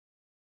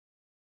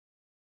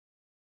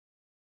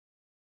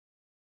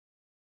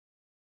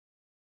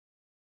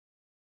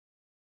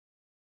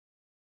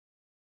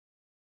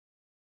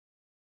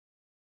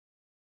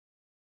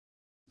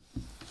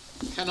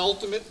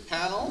penultimate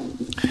panel.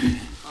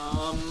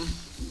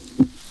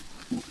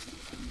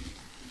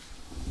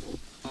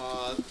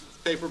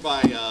 Paper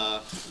by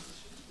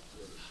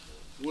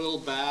Will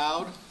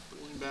Bowd.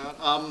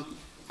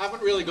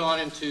 Haven't really gone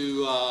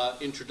into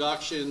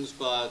introductions,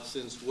 but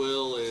since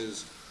Will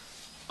is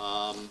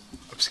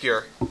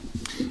obscure,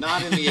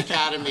 not in the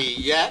academy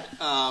yet,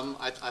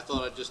 I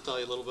thought I'd just tell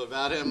you a little bit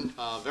about him.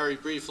 Very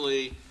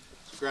briefly,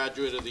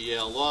 graduate of the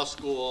Yale Law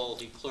School.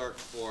 He clerked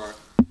for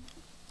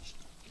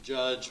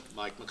Judge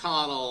Mike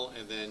McConnell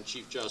and then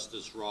Chief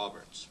Justice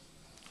Roberts.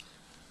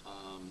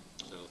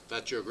 So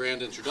that's your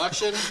grand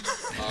introduction.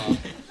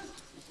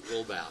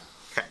 Will Bowd.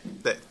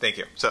 Okay, thank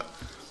you.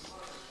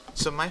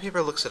 So my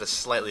paper looks at a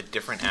slightly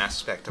different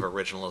aspect of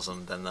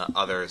originalism than the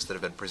others that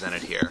have been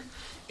presented here,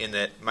 in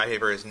that my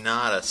paper is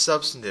not a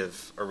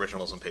substantive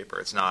originalism paper.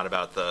 It's not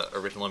about the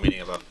original meaning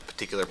of a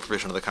particular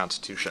provision of the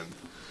Constitution,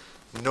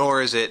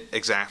 nor is it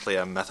exactly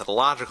a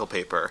methodological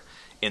paper,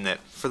 in that,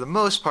 for the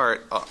most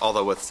part,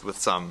 although with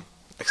some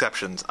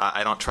exceptions,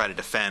 I don't try to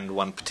defend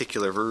one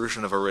particular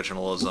version of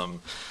originalism,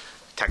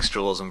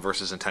 textualism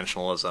versus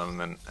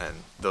intentionalism, and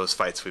those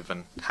fights we've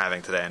been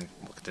having today and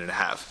will continue to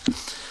have.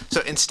 So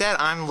instead,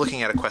 I'm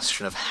looking at a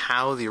question of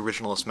how the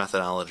originalist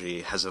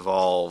methodology has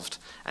evolved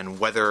and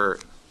whether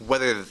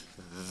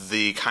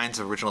the kinds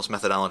of originalist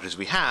methodologies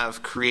we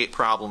have create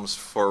problems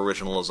for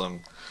originalism,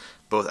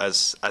 both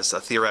as a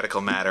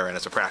theoretical matter and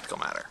as a practical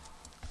matter.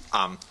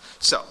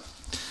 So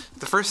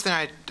the first thing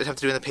I attempt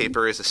to do in the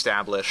paper is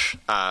establish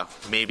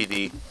maybe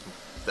the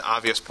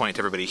obvious point to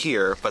everybody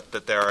here, but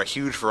that there are a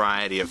huge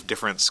variety of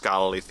different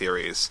scholarly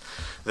theories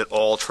that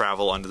all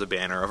travel under the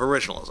banner of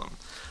originalism.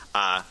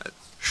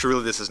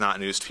 Surely this is not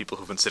news to people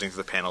who've been sitting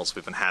through the panels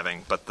we've been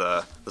having, but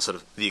the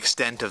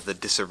extent of the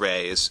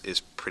disarray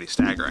is pretty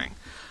staggering.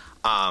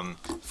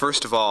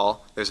 First of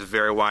all, there's a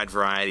very wide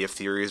variety of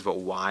theories about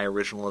why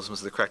originalism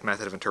is the correct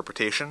method of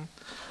interpretation.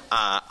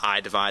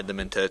 I divide them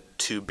into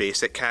two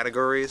basic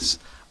categories.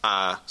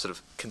 Sort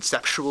of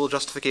conceptual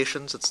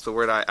justifications, it's the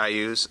word I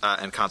use,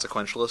 and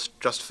consequentialist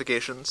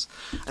justifications.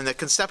 And the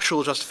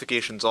conceptual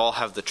justifications all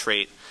have the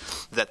trait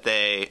that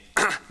they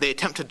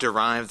attempt to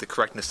derive the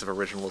correctness of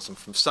originalism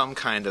from some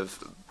kind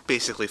of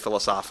basically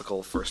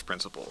philosophical first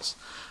principles.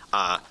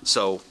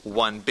 So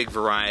one big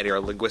variety are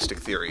linguistic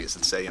theories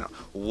that say,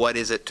 what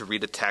is it to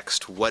read a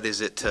text? What is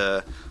it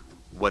to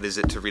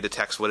read a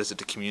text? What is it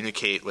to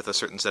communicate with a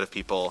certain set of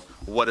people?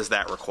 What does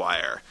that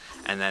require?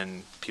 And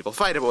then people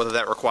fight about whether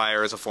that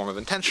requires a form of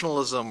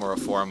intentionalism or a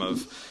form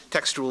of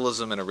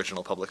textualism and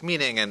original public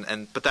meaning,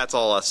 but that's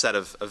all a set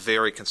of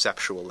very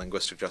conceptual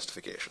linguistic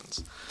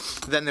justifications.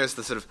 Then there's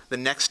the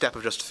next step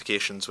of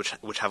justifications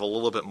which have a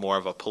little bit more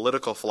of a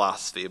political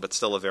philosophy, but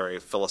still a very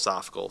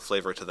philosophical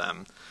flavor to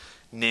them.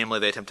 Namely,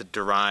 they attempt to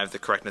derive the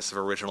correctness of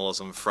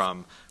originalism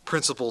from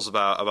principles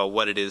about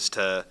what it is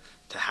to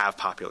have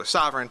popular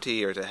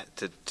sovereignty, or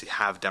to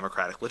have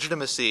democratic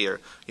legitimacy, or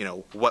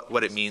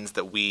what it means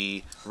that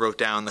we wrote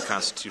down the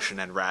Constitution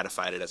and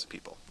ratified it as a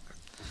people.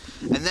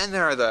 And then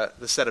there are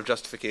the set of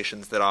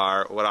justifications that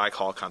are what I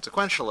call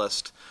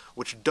consequentialist,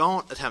 which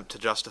don't attempt to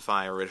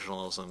justify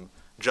originalism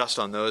just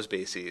on those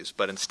bases,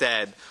 but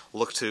instead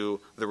look to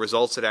the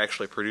results it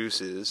actually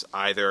produces,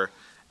 either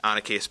on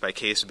a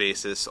case-by-case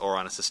basis or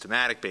on a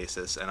systematic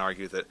basis, and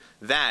argue that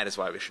that is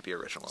why we should be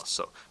originalists.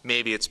 So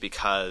maybe it's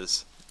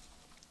because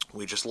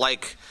we just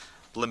like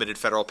limited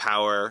federal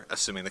power,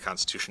 assuming the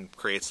Constitution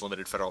creates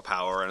limited federal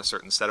power and a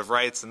certain set of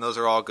rights, and those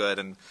are all good,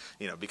 and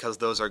because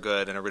those are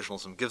good and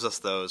originalism gives us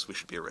those, we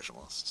should be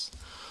originalists.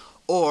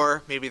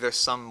 Or maybe there's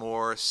some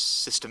more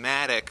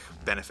systematic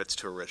benefits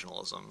to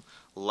originalism,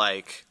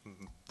 like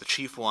the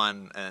chief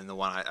one, and the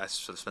one I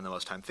sort of spend the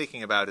most time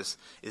thinking about, is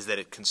that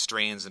it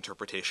constrains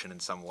interpretation in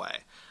some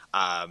way.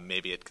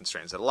 Maybe it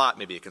constrains it a lot,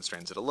 maybe it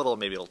constrains it a little,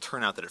 maybe it'll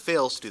turn out that it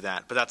fails to do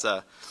that, but that's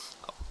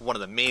one of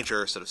the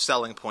major sort of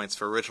selling points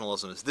for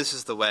originalism is this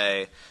is the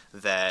way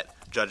that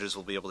judges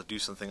will be able to do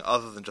something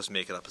other than just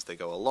make it up as they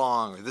go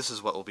along, or this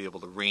is what will be able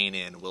to rein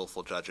in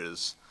willful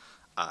judges,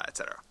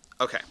 etc.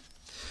 Okay,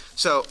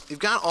 so you've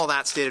got all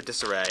that state of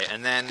disarray,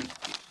 and then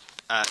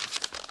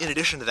in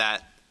addition to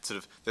that,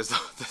 there's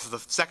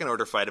the second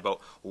order fight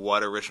about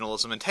what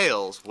originalism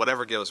entails,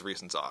 whatever those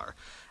reasons are,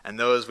 and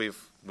those we've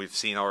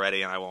seen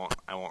already, and I won't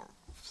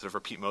sort of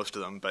repeat most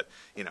of them. But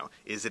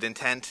is it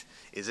intent?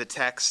 Is it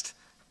text?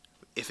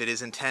 If it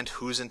is intent,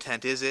 whose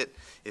intent is it?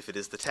 If it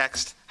is the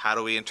text, how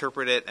do we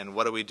interpret it, and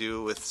what do we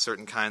do with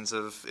certain kinds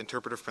of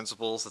interpretive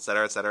principles, et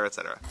cetera, et cetera, et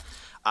cetera?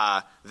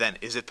 Then,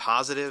 is it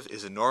positive?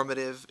 Is it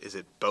normative? Is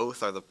it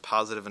both? Are the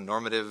positive and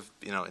normative,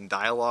 in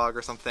dialogue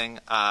or something?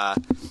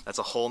 That's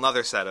a whole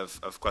other set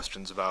of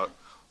questions about,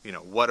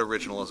 what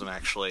originalism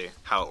actually,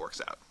 how it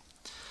works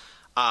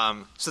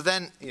out. So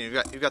then,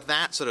 you've got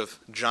that sort of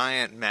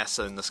giant mess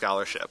in the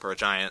scholarship, or a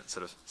giant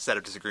sort of set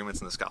of disagreements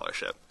in the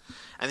scholarship.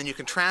 And then you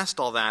contrast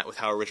all that with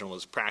how originalism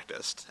is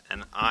practiced.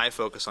 And I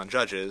focus on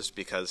judges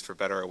because, for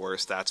better or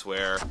worse, that's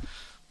where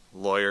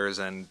lawyers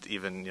and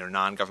even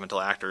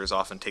non-governmental actors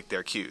often take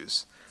their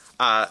cues.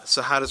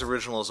 So how does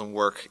originalism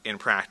work in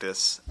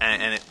practice?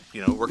 And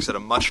it works at a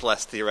much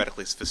less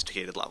theoretically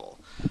sophisticated level.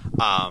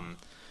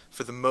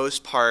 For the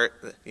most part,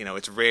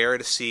 it's rare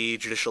to see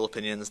judicial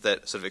opinions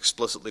that sort of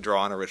explicitly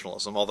draw on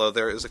originalism, although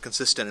there is a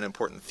consistent and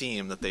important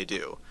theme that they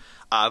do.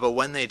 But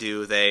when they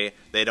do, they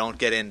don't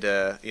get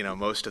into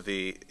most of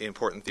the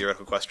important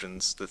theoretical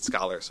questions that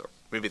scholars, or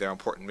maybe they're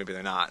important, maybe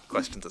they're not,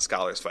 questions that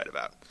scholars fight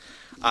about.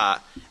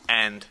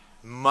 And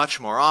much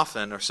more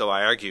often, or so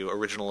I argue,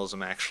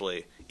 originalism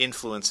actually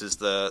influences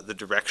the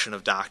direction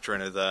of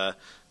doctrine, or the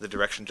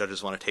direction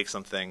judges want to take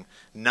something,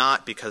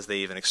 not because they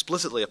even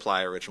explicitly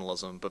apply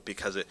originalism, but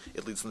because it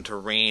leads them to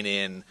rein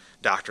in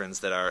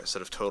doctrines that are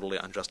sort of totally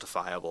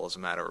unjustifiable as a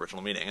matter of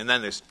original meaning. And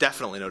then there's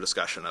definitely no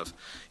discussion of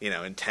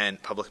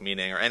intent, public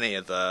meaning, or any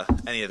of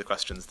the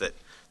questions that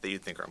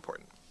you'd think are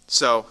important.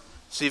 So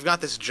you've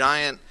got this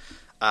giant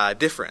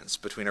difference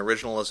between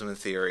originalism in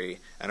theory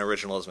and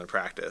originalism in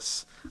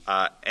practice.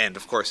 And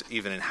of course,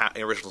 even in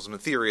originalism in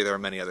theory, there are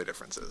many other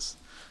differences.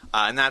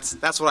 And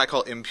that's what I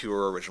call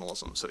impure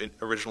originalism. So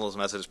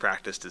originalism as it is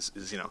practiced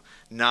is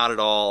not at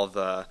all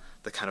the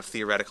kind of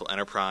theoretical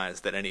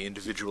enterprise that any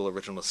individual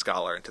originalist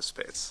scholar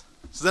anticipates.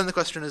 So then the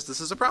question is, this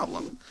is a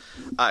problem.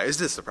 Is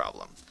this a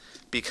problem?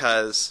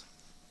 Because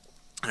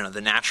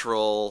the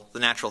natural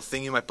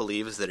thing you might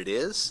believe is that it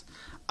is.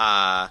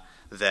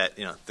 That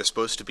they're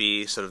supposed to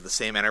be sort of the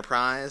same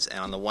enterprise, and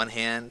on the one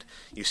hand,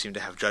 you seem to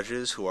have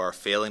judges who are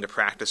failing to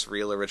practice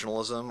real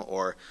originalism,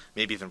 or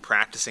maybe even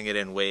practicing it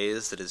in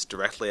ways that is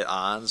directly at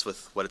odds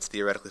with what it's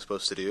theoretically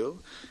supposed to do.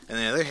 And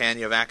on the other hand,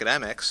 you have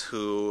academics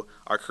who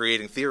are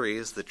creating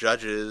theories that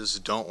judges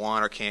don't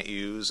want or can't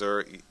use,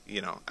 or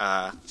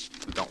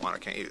don't want or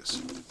can't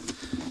use.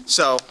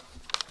 So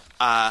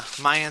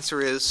my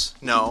answer is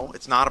no,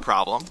 it's not a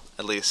problem.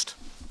 At least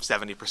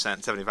 70%,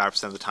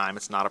 75% of the time,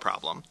 it's not a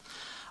problem.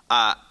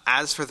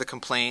 As for the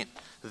complaint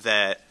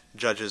that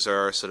judges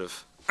are sort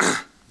of,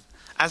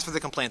 as for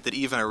the complaint that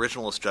even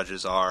originalist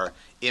judges are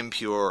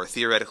impure or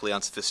theoretically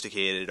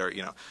unsophisticated, or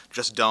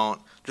just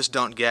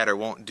don't get or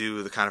won't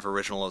do the kind of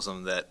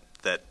originalism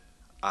that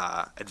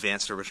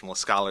advanced originalist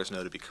scholars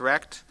know to be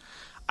correct,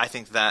 I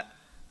think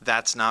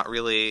that's not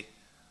really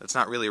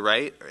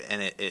right,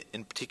 and it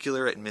in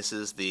particular it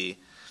misses the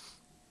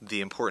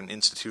important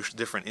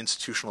different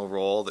institutional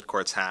role that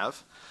courts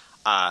have.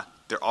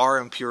 There are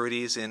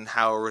impurities in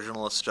how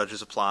originalist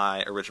judges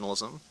apply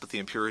originalism, but the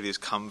impurities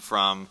come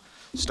from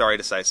stare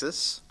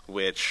decisis,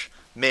 which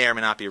may or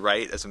may not be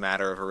right as a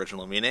matter of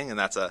original meaning, and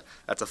that's a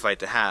fight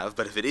to have.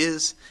 But if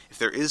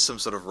there is some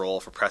sort of role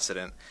for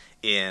precedent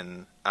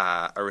in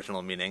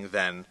original meaning,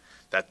 then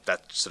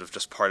that's sort of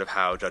just part of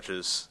how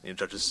judges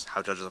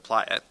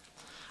apply it.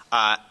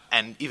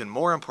 And even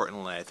more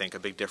importantly, I think a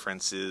big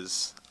difference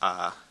is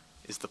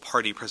the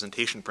party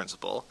presentation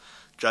principle.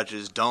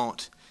 Judges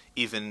don't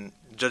in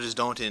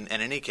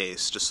any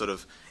case just sort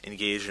of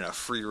engage in a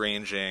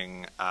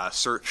free-ranging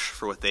search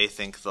for what they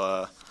think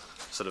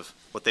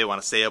what they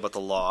want to say about the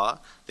law.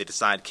 They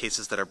decide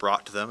cases that are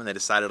brought to them, and they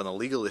decide on the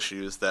legal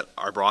issues that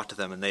are brought to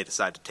them and they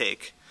decide to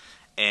take.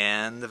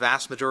 And the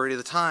vast majority of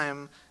the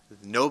time,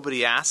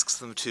 nobody asks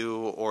them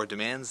to or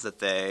demands that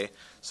they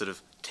sort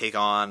of take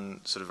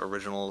on sort of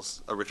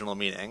original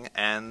meaning,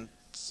 and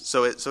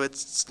so it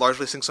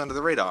largely sinks under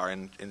the radar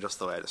in just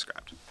the way I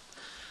described.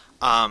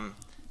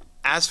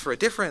 As for a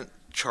different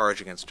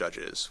charge against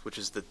judges, which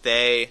is that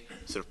they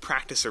sort of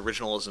practice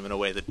originalism in a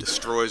way that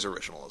destroys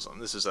originalism.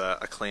 This is a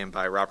claim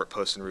by Robert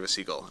Post and Reva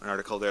Siegel, an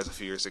article theirs a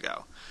few years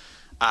ago.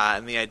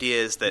 And the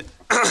idea is that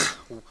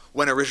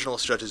when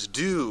originalist judges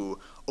do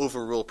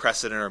overrule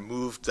precedent or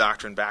move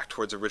doctrine back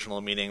towards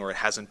original meaning where it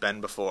hasn't been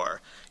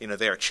before,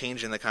 they are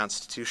changing the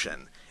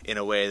Constitution in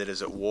a way that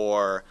is at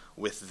war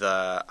with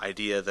the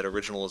idea that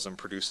originalism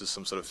produces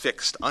some sort of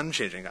fixed,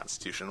 unchanging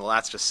Constitution. Well,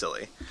 that's just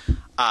silly.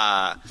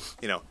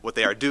 What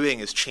they are doing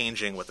is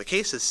changing what the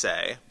cases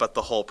say, but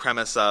the whole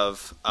premise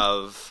of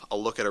a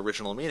look at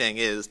original meaning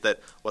is that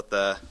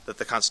that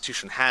the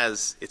Constitution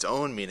has its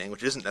own meaning,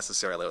 which isn't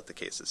necessarily what the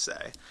cases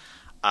say.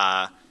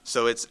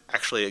 So it's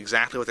actually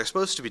exactly what they're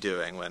supposed to be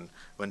doing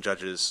when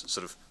judges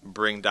sort of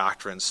bring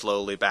doctrine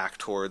slowly back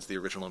towards the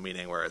original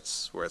meaning where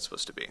it's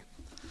supposed to be.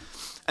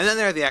 And then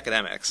there are the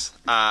academics,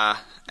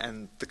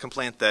 and the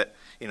complaint that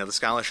the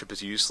scholarship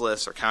is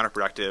useless or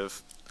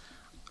counterproductive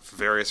for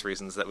various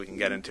reasons that we can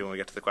get into when we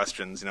get to the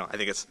questions. I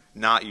think it's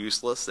not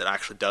useless. It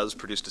actually does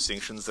produce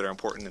distinctions that are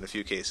important in a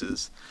few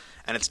cases,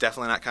 and it's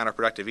definitely not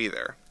counterproductive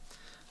either.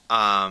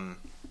 And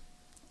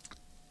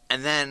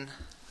then,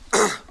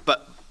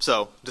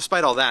 so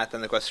despite all that, then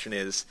the question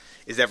is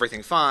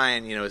everything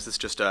fine? Is this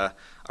just a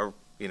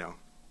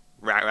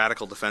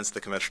radical defense of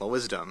the conventional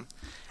wisdom?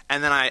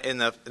 And then in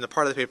the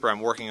part of the paper I'm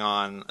working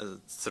on,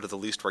 sort of the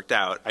least worked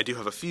out, I do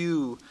have a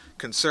few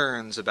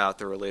concerns about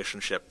the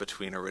relationship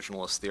between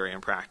originalist theory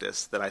and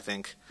practice that I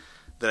think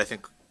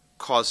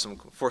force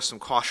some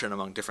caution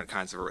among different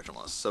kinds of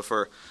originalists. So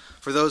for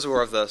those who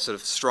are of the sort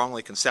of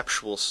strongly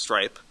conceptual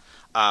stripe,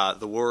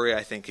 the worry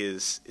I think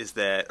is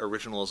that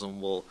originalism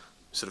will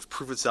sort of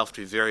prove itself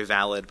to be very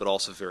valid but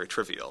also very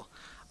trivial.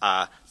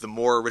 the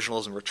more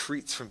originalism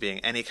retreats from being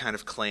any kind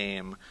of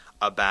claim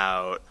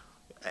about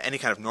any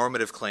kind of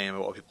normative claim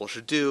about what people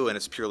should do, and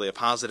it's purely a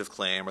positive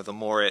claim, or the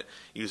more it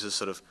uses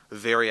sort of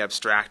very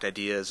abstract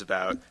ideas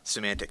about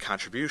semantic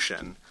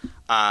contribution,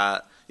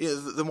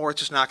 the more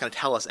it's just not going to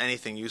tell us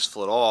anything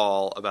useful at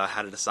all about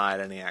how to decide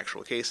any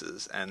actual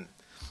cases. And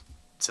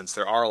since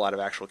there are a lot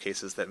of actual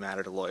cases that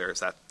matter to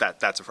lawyers,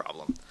 that's a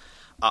problem.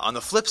 On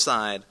the flip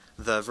side,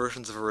 the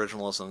versions of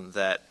originalism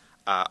that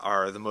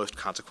are the most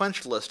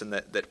consequentialist and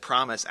that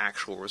promise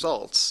actual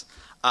results,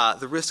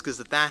 the risk is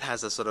that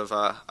has a sort of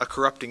a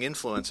corrupting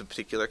influence in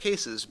particular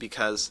cases,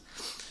 because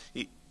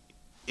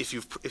if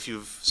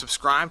you've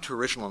subscribed to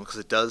originalism because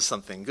it does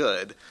something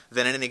good,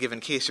 then in any given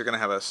case you're going to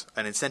have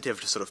an incentive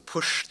to sort of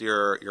push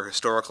your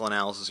historical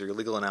analysis or your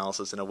legal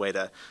analysis in a way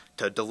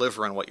to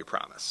deliver on what you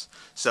promise.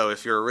 So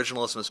if your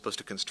originalism is supposed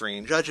to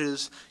constrain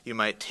judges, you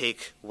might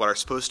take what are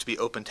supposed to be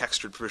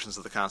open-textured provisions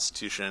of the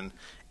Constitution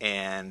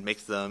and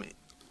make them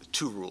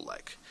too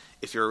rule-like.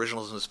 If your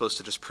originalism is supposed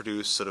to just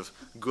produce sort of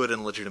good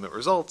and legitimate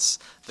results,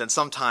 then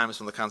sometimes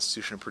when the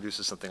Constitution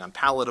produces something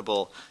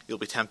unpalatable, you'll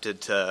be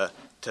tempted to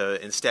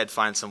instead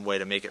find some way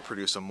to make it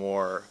produce a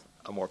more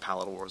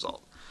palatable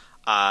result.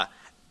 I'm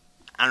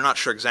not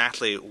sure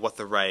exactly what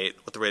the right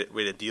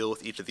way to deal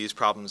with each of these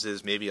problems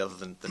is, maybe other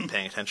than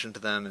paying attention to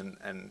them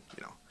and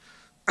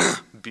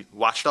be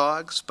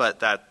watchdogs, but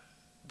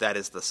that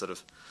is the sort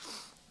of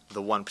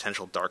the one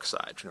potential dark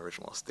side to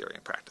originalist theory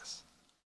and practice.